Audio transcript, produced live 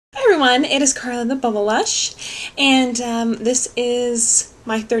everyone, it is Carla the Bubble Lush, and this is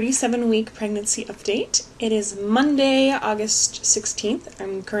my 37-week pregnancy update. It is Monday, August 16th.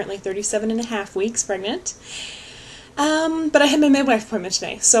 I'm currently 37.5 weeks pregnant, but I had my midwife appointment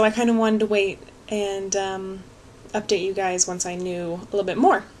today, so I kind of wanted to wait and update you guys once I knew a little bit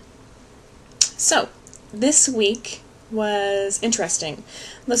more. So, this week was interesting.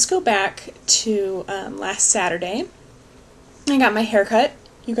 Let's go back to last Saturday. I got my hair cut.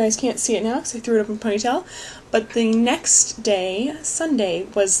 You guys can't see it now because I threw it up in a ponytail. But the next day, Sunday,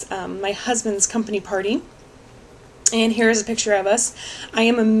 was my husband's company party. And here's a picture of us. I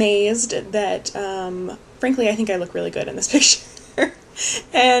am amazed that, frankly, I think I look really good in this picture.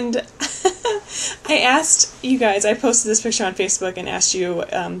 And I asked you guys, I posted this picture on Facebook and asked you,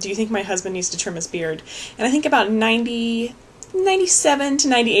 do you think my husband needs to trim his beard? And I think about 97 to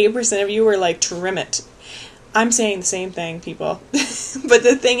 98% of you were like, trim it. I'm saying the same thing, people. But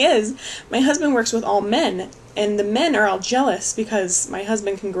the thing is, my husband works with all men, and the men are all jealous because my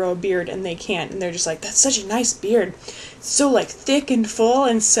husband can grow a beard and they can't, and they're just like, that's such a nice beard. It's so like thick and full,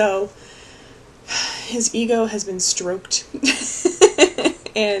 and so his ego has been stroked.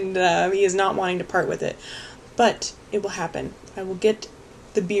 And he is not wanting to part with it. But it will happen. I will get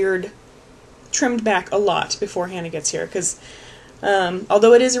the beard trimmed back a lot before Hannah gets here, because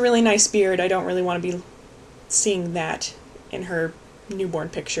although it is a really nice beard, I don't really want to be seeing that in her newborn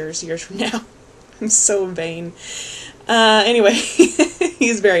pictures years from now. I'm so vain. Anyway,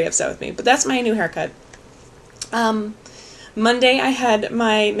 he's very upset with me, but that's my new haircut. Monday I had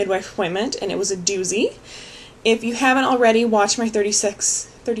my midwife appointment, and it was a doozy. If you haven't already, watch my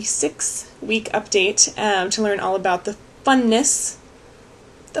 36-week update to learn all about the funness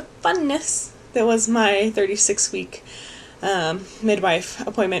that was my 36-week midwife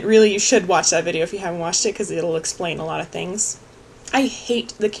appointment. Really, you should watch that video if you haven't watched it, because it'll explain a lot of things. I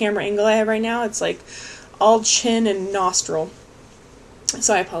hate the camera angle I have right now. It's like all chin and nostril.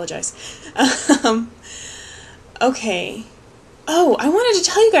 So I apologize. Okay. Oh, I wanted to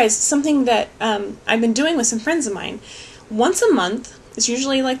tell you guys something that I've been doing with some friends of mine. Once a month, it's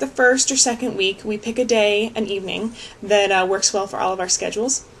usually like the first or second week, we pick a day, an evening, that works well for all of our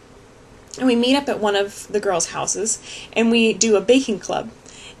schedules. And we meet up at one of the girls' houses, and we do a baking club.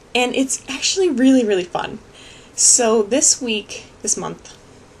 And it's actually really, really fun. So this month,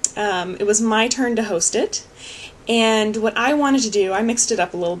 it was my turn to host it. And what I wanted to do, I mixed it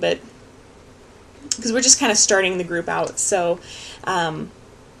up a little bit, because we're just kind of starting the group out. So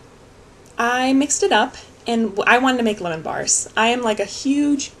I mixed it up, and I wanted to make lemon bars. I am like a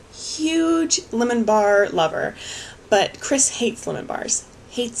huge, huge lemon bar lover, but Chris hates lemon bars.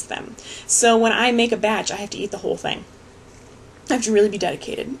 Hates them. So when I make a batch, I have to eat the whole thing. I have to really be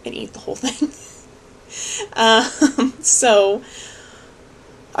dedicated and eat the whole thing. So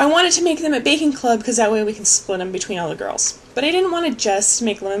I wanted to make them at Baking Club because that way we can split them between all the girls. But I didn't want to just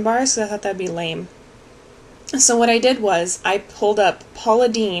make lemon bars because I thought that'd be lame. So what I did was I pulled up Paula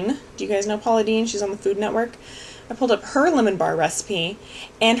Deen. Do you guys know Paula Deen? She's on the Food Network. I pulled up her lemon bar recipe,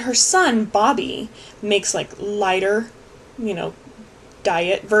 and her son, Bobby, makes like lighter,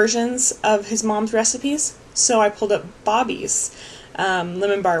 diet versions of his mom's recipes. So I pulled up Bobby's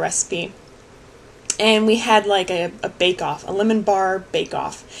lemon bar recipe, and we had like a bake-off, a lemon bar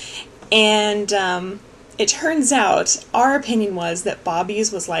bake-off. And it turns out our opinion was that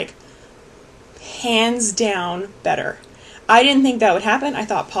Bobby's was like hands down better. I didn't think that would happen. I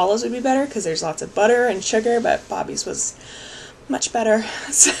thought Paula's would be better because there's lots of butter and sugar, but Bobby's was much better.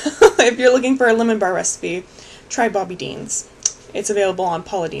 So if you're looking for a lemon bar recipe, try Bobby Dean's. It's available on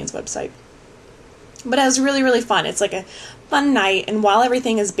Paula Deen's website. But it was really, really fun. It's like a fun night, and while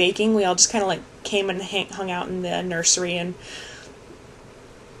everything is baking, we all just kind of like came and hung out in the nursery and,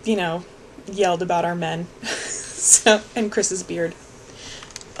 yelled about our men. And Chris's beard.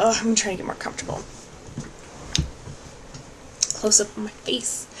 Oh, I'm trying to get more comfortable. Close up on my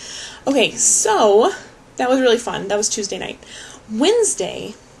face. Okay, so that was really fun. That was Tuesday night.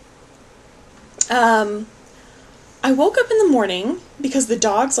 Wednesday, I woke up in the morning because the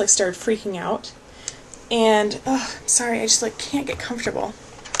dogs like started freaking out, and I'm sorry, I just like can't get comfortable.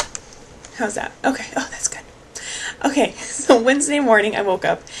 How's that? Okay, oh, that's good. Okay, so Wednesday morning I woke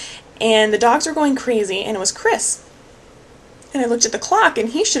up and the dogs were going crazy, and it was Chris. And I looked at the clock, and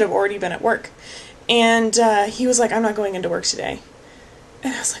he should have already been at work. And he was like, I'm not going into work today.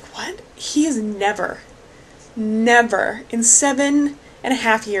 And I was like, what? He has never, in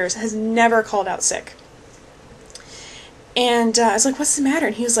 7.5 years, has never called out sick. And I was like, what's the matter?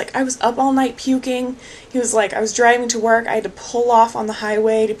 And he was like, I was up all night puking. He was like, I was driving to work. I had to pull off on the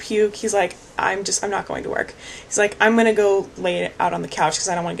highway to puke. He's like, I'm not going to work. He's like, I'm going to go lay it out on the couch because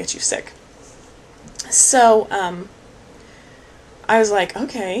I don't want to get you sick. So, I was like,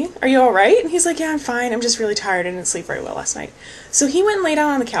 okay, are you all right? And he's like, yeah, I'm fine. I'm just really tired. I didn't sleep very well last night. So he went and lay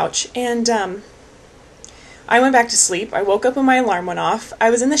down on the couch, and I went back to sleep. I woke up when my alarm went off. I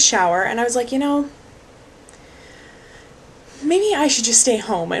was in the shower, and I was like, maybe I should just stay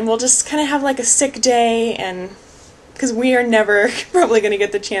home, and we'll just kind of have like a sick day, and because we are never probably going to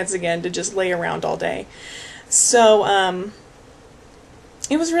get the chance again to just lay around all day. So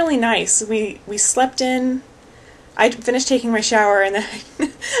it was really nice. We slept in. I finished taking my shower, and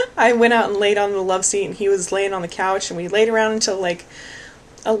then I went out and laid on the love seat, and he was laying on the couch, and we laid around until like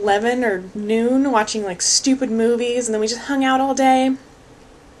 11 or noon watching like stupid movies, and then we just hung out all day.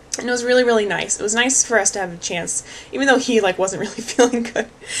 And it was really, really nice. It was nice for us to have a chance, even though he like wasn't really feeling good.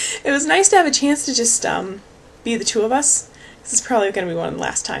 It was nice to have a chance to just be the two of us. This is probably going to be one of the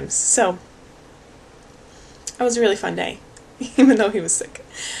last times. So it was a really fun day, even though he was sick.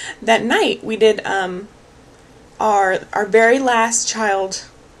 That night we did our very last child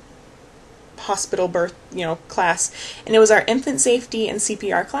hospital birth class, and it was our infant safety and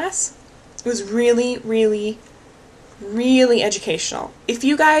CPR class. It was really, really, really educational. If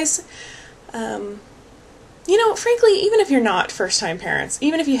you guys, frankly, even if you're not first-time parents,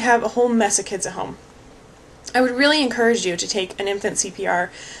 even if you have a whole mess of kids at home, I would really encourage you to take an infant CPR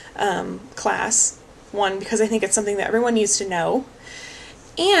class. One, because I think it's something that everyone needs to know,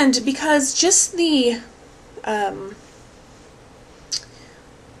 and because just the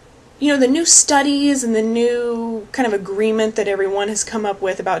the new studies and the new kind of agreement that everyone has come up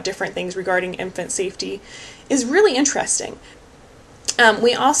with about different things regarding infant safety is really interesting.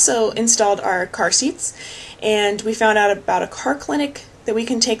 We also installed our car seats, and we found out about a car clinic that we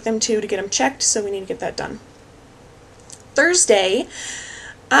can take them to get them checked, so we need to get that done. Thursday,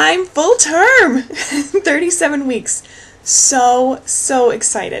 I'm full term! 37 weeks. So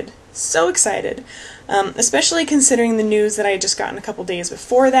excited. So excited. Especially considering the news that I had just gotten a couple days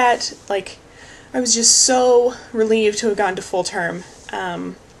before that. Like, I was just so relieved to have gotten to full term.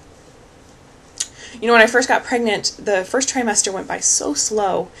 When I first got pregnant, the first trimester went by so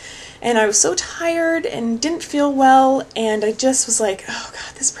slow, and I was so tired and didn't feel well, and I just was like, oh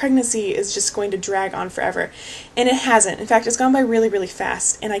god, this pregnancy is just going to drag on forever. And it hasn't. In fact, it's gone by really, really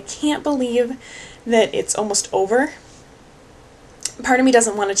fast, and I can't believe that it's almost over. Part of me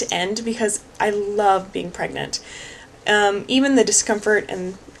doesn't want it to end because I love being pregnant. Even the discomfort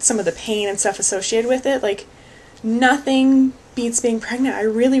and some of the pain and stuff associated with it, like, nothing beats being pregnant. I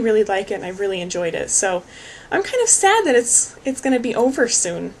really, really like it, and I really enjoyed it. So I'm kind of sad that it's going to be over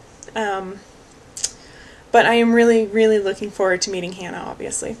soon. But I am really, really looking forward to meeting Hannah,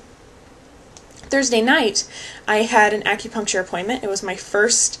 obviously. Thursday night, I had an acupuncture appointment. It was my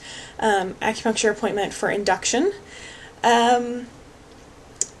first acupuncture appointment for induction.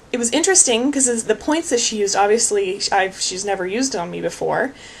 It was interesting because the points that she used, obviously, she's never used on me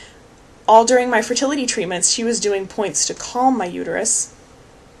before. All during my fertility treatments, she was doing points to calm my uterus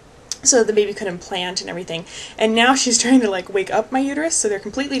so that the baby could implant and everything. And now she's trying to like wake up my uterus, so they're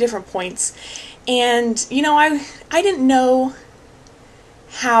completely different points. And, I didn't know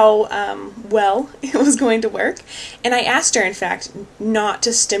how well it was going to work. And I asked her, in fact, not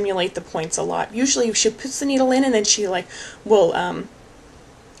to stimulate the points a lot. Usually she puts the needle in and then she will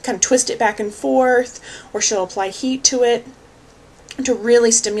kind of twist it back and forth, or she'll apply heat to it to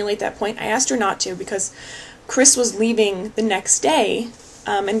really stimulate that point. I asked her not to because Chris was leaving the next day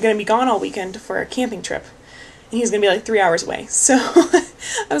and going to be gone all weekend for a camping trip. And he's going to be like 3 hours away. So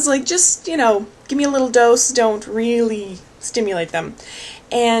I was like, just, give me a little dose, don't really stimulate them.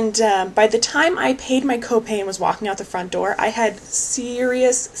 And by the time I paid my copay and was walking out the front door, I had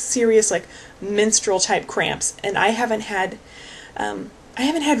serious like menstrual type cramps, and I haven't had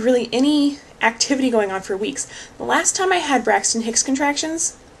really any activity going on for weeks. The last time I had Braxton Hicks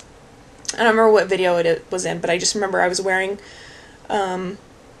contractions, I don't remember what video it was in, but I just remember I was wearing a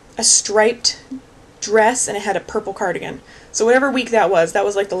striped dress and it had a purple cardigan. So whatever week that was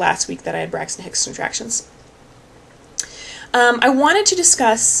like the last week that I had Braxton Hicks contractions. I wanted to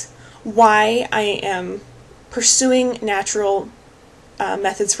discuss why I am pursuing natural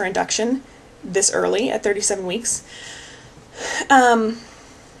methods for induction this early at 37 weeks.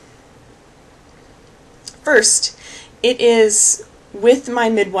 First, it is with my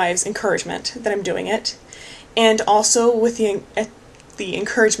midwife's encouragement that I'm doing it, and also with the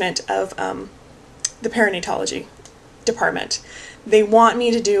encouragement of the perinatology department. They want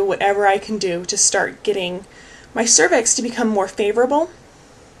me to do whatever I can do to start getting my cervix to become more favorable,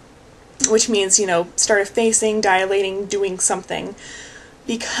 which means, start effacing, dilating, doing something,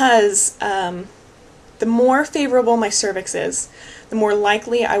 because the more favorable my cervix is, the more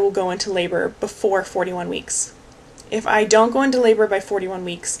likely I will go into labor before 41 weeks. If I don't go into labor by 41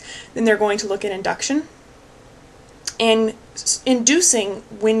 weeks, then they're going to look at induction. And inducing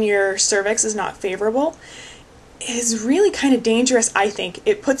when your cervix is not favorable is really kind of dangerous, I think.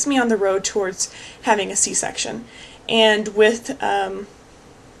 It puts me on the road towards having a C-section. And with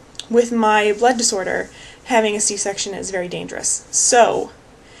my blood disorder, having a C-section is very dangerous. So,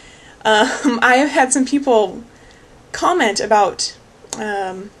 I have had some people comment about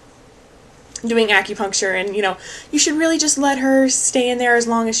doing acupuncture, and you should really just let her stay in there as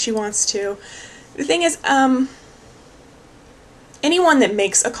long as she wants to. The thing is, anyone that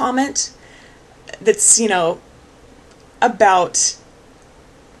makes a comment that's, about,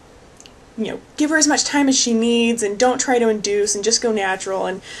 give her as much time as she needs and don't try to induce and just go natural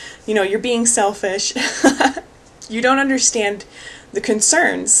and, you're being selfish, you don't understand the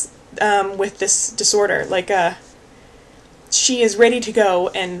concerns with this disorder. Like, she is ready to go,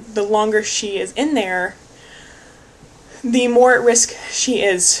 and the longer she is in there, the more at risk she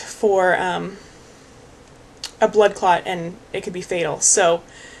is for a blood clot, and it could be fatal. So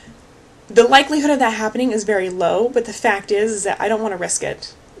the likelihood of that happening is very low, but the fact is that I don't want to risk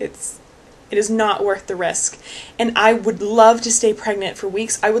it. It is not worth the risk. And I would love to stay pregnant for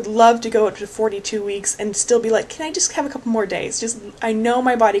weeks. I would love to go up to 42 weeks and still be like, can I just have a couple more days? I know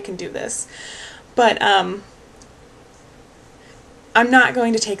my body can do this. But I'm not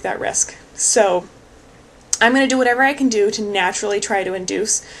going to take that risk. So I'm going to do whatever I can do to naturally try to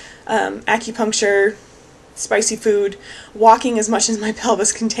induce acupuncture, spicy food, walking as much as my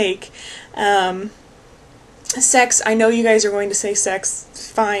pelvis can take. Sex, I know you guys are going to say sex,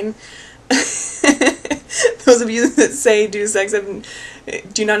 fine. Those of you that say do sex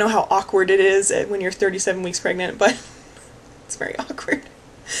do not know how awkward it is when you're 37 weeks pregnant, but it's very awkward.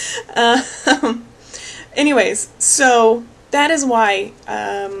 Anyways, so that is why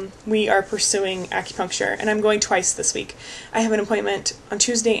we are pursuing acupuncture, and I'm going twice this week. I have an appointment on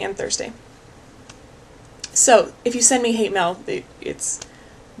Tuesday and Thursday. So if you send me hate mail,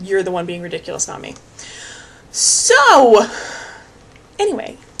 you're the one being ridiculous, not me. So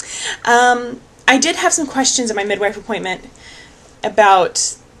anyway, I did have some questions at my midwife appointment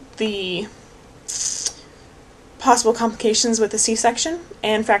about the possible complications with the C-section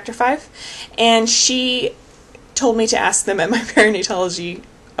and factor V, and she told me to ask them at my perinatology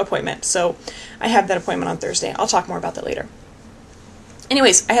appointment. So I have that appointment on Thursday. I'll talk more about that later.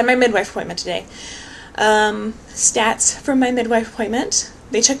 Anyways, I had my midwife appointment today. Stats from my midwife appointment.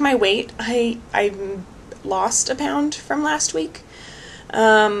 They took my weight. I lost a pound from last week.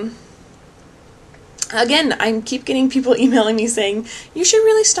 Again, I keep getting people emailing me saying, you should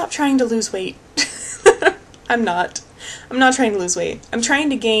really stop trying to lose weight. I'm not trying to lose weight. I'm trying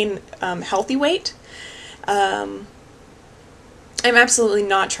to gain healthy weight. I'm absolutely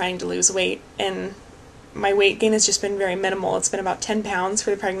not trying to lose weight, and my weight gain has just been very minimal. It's been about 10 pounds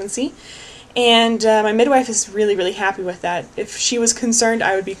for the pregnancy, and my midwife is really, really happy with that. If she was concerned,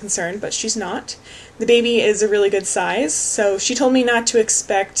 I would be concerned, but she's not. The baby is a really good size, so she told me not to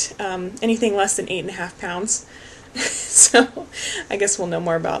expect anything less than 8.5 pounds. So I guess we'll know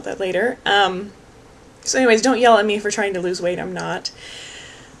more about that later. So anyways, don't yell at me for trying to lose weight. I'm not.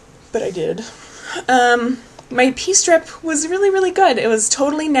 But I did. My P-strip was really, really good. It was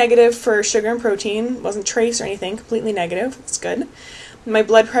totally negative for sugar and protein. It wasn't trace or anything. Completely negative. It's good. My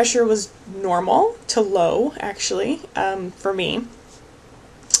blood pressure was normal to low, actually, for me.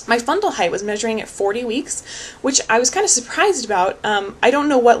 My fundal height was measuring at 40 weeks, which I was kind of surprised about. I don't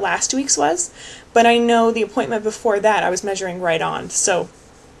know what last week's was, but I know the appointment before that I was measuring right on. So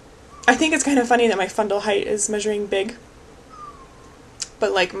I think it's kind of funny that my fundal height is measuring big,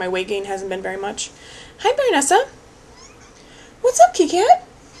 but like my weight gain hasn't been very much. Hi, Baronessa. What's up, Kitty Cat?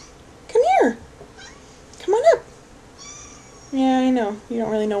 Come here. Come on up. Yeah, I know. You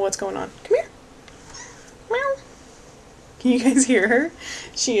don't really know what's going on. Come here. Meow. Can you guys hear her?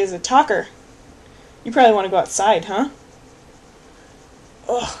 She is a talker. You probably want to go outside, huh?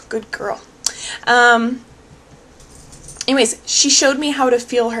 Oh, good girl. Anyways, she showed me how to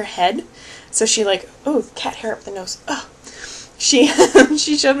feel her head. So she oh, cat hair up the nose. Oh. She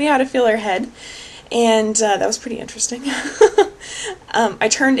showed me how to feel her head, and that was pretty interesting. I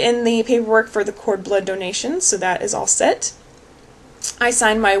turned in the paperwork for the cord blood donation, so that is all set. I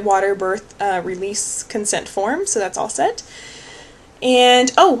signed my water birth release consent form, so that's all set.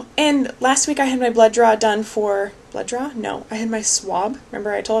 And, oh, and last week I had my blood draw done for blood draw? No, I had my swab.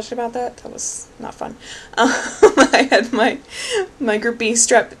 Remember I told you about that? That was not fun. I had my Group B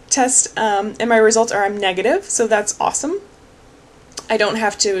strep test, and my results are I'm negative, so that's awesome. I don't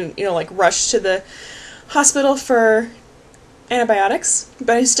have to, like rush to the hospital for antibiotics,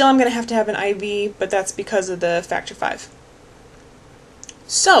 but I still am going to have an IV, but that's because of the factor V.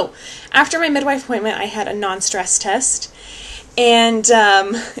 So, after my midwife appointment, I had a non-stress test, and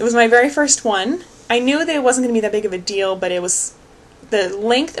it was my very first one. I knew that it wasn't going to be that big of a deal, but it was the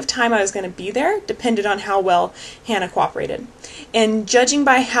length of time I was going to be there depended on how well Hannah cooperated. And judging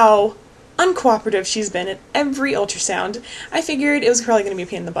by how uncooperative she's been at every ultrasound, I figured it was probably going to be a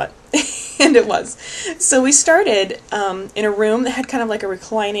pain in the butt. And it was. So we started in a room that had kind of like a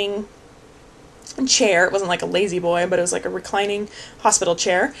reclining chair. It wasn't like a lazy boy, but it was like a reclining hospital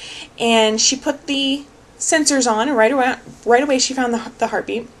chair. And she put the sensors on, and right away she found the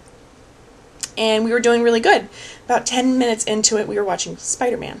heartbeat. And we were doing really good. About 10 minutes into it, we were watching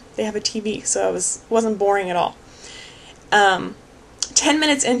Spider-Man. They have a TV, so it wasn't boring at all. 10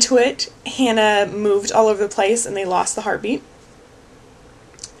 minutes into it, Hannah moved all over the place, and they lost the heartbeat.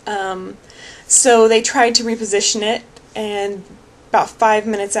 So they tried to reposition it, and about 5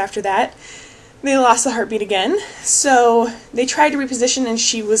 minutes after that, they lost the heartbeat again. So they tried to reposition, and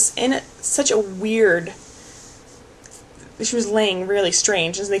she was in such a weird... She was laying really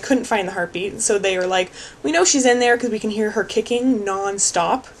strange, and they couldn't find the heartbeat. So they were like, we know she's in there because we can hear her kicking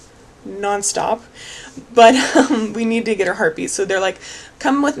non-stop. But we need to get her heartbeat. So they're like,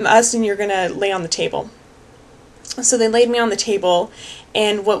 come with us and you're going to lay on the table. So they laid me on the table,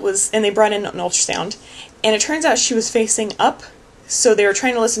 and they brought in an ultrasound. And it turns out she was facing up, so they were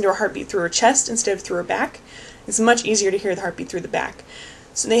trying to listen to her heartbeat through her chest instead of through her back. It's much easier to hear the heartbeat through the back.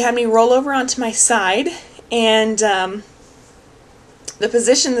 So they had me roll over onto my side, and the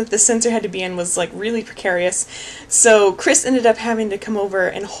position that the sensor had to be in was like really precarious. So Chris ended up having to come over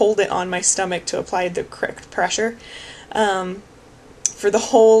and hold it on my stomach to apply the correct pressure for the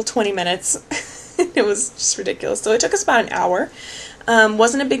whole 20 minutes. It was just ridiculous. So it took us about an hour.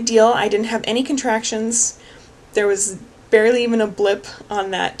 Wasn't a big deal. I didn't have any contractions. There was barely even a blip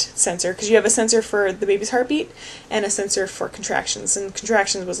on that sensor, because you have a sensor for the baby's heartbeat and a sensor for contractions. And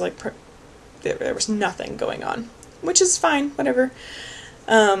contractions was like, there was nothing going on, which is fine, whatever.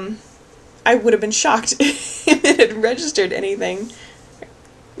 I would have been shocked if it had registered anything.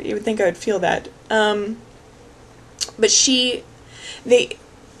 You would think I would feel that. But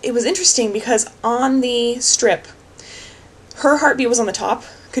it was interesting because on the strip, her heartbeat was on the top,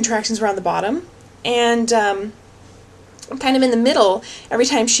 contractions were on the bottom, and kind of in the middle, every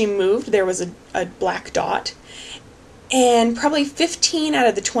time she moved, there was a black dot. And probably 15 out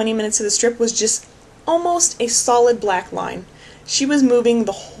of the 20 minutes of the strip was just almost a solid black line. She was moving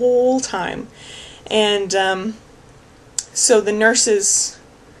the whole time. And so the nurses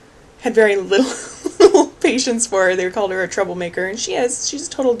had very little patience for her. They called her a troublemaker, and she is. She's a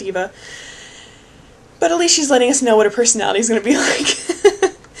total diva. But at least she's letting us know what her personality is going to be like.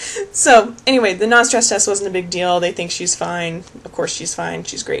 So, anyway, the non-stress test wasn't a big deal. They think she's fine. Of course she's fine.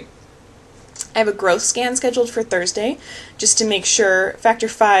 She's great. I have a growth scan scheduled for Thursday, just to make sure. Factor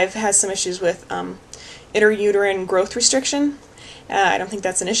V has some issues with intrauterine growth restriction. I don't think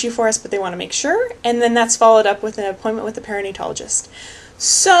that's an issue for us, but they want to make sure. And then that's followed up with an appointment with the perinatologist.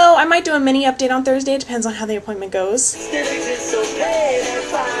 So I might do a mini update on Thursday. It depends on how the appointment goes.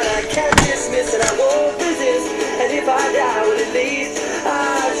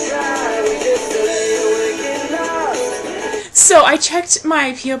 So I checked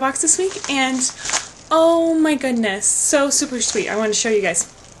my P.O. box this week, and oh my goodness, so super sweet. I wanted to show you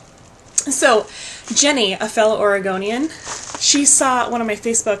guys. So Jenny, a fellow Oregonian, she saw one of my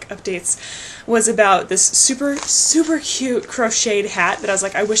Facebook updates was about this super, super cute crocheted hat that I was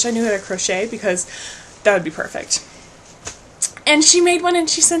like, I wish I knew how to crochet because that would be perfect. And she made one and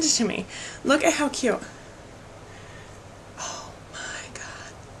she sent it to me. Look at how cute. Oh my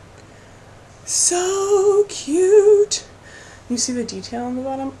god. So cute. You see the detail on the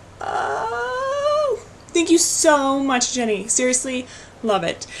bottom? Oh! Thank you so much, Jenny. Seriously, love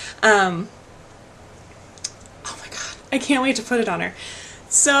it. Oh my god. I can't wait to put it on her.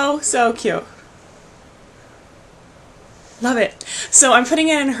 So, so cute. Love it. So I'm putting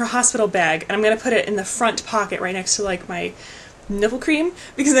it in her hospital bag, and I'm going to put it in the front pocket right next to like my nipple cream,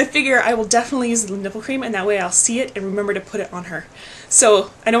 because I figure I will definitely use the nipple cream, and that way I'll see it and remember to put it on her.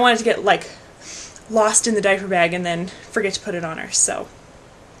 So I don't want it to get like lost in the diaper bag and then forget to put it on her. So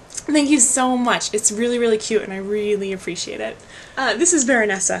thank you so much. It's really, really cute, and I really appreciate it. This is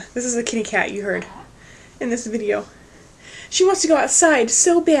Baronessa. This is the kitty cat you heard in this video. She wants to go outside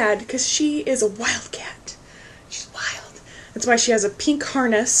so bad because she is a wildcat. She's That's why she has a pink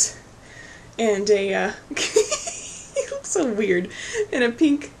harness and a, he looks so weird, and a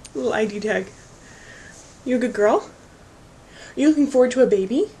pink little ID tag. You a good girl? Are you looking forward to a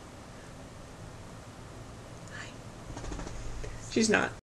baby? Hi. She's not.